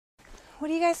What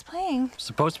are you guys playing?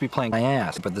 Supposed to be playing my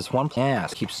ass, but this one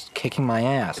ass keeps kicking my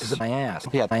ass. Is it my ass?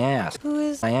 Yeah, my ass. Who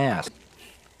is? My ass.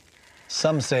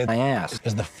 Some say My ass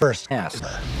is the first ass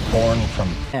born from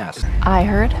ass. I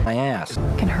heard My ass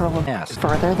can hurl ass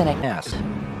further than a ass.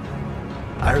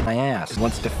 I heard My ass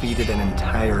once defeated an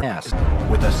entire ass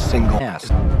with a single ass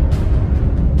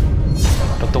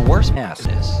But the worst ass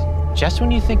is, just when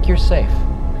you think you're safe,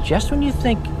 just when you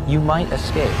think you might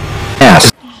escape,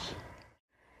 ass.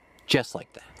 just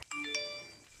like that.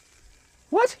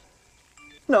 What?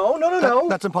 No.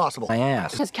 That's impossible. My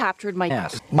ass has captured my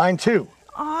ass Mine too.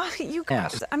 Aw, you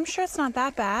guys. Ass. I'm sure it's not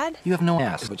that bad. You have no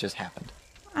Ass ass. what just happened.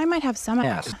 I might have some.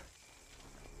 Ass.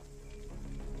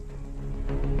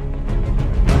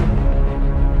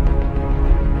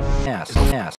 Ass. Ass.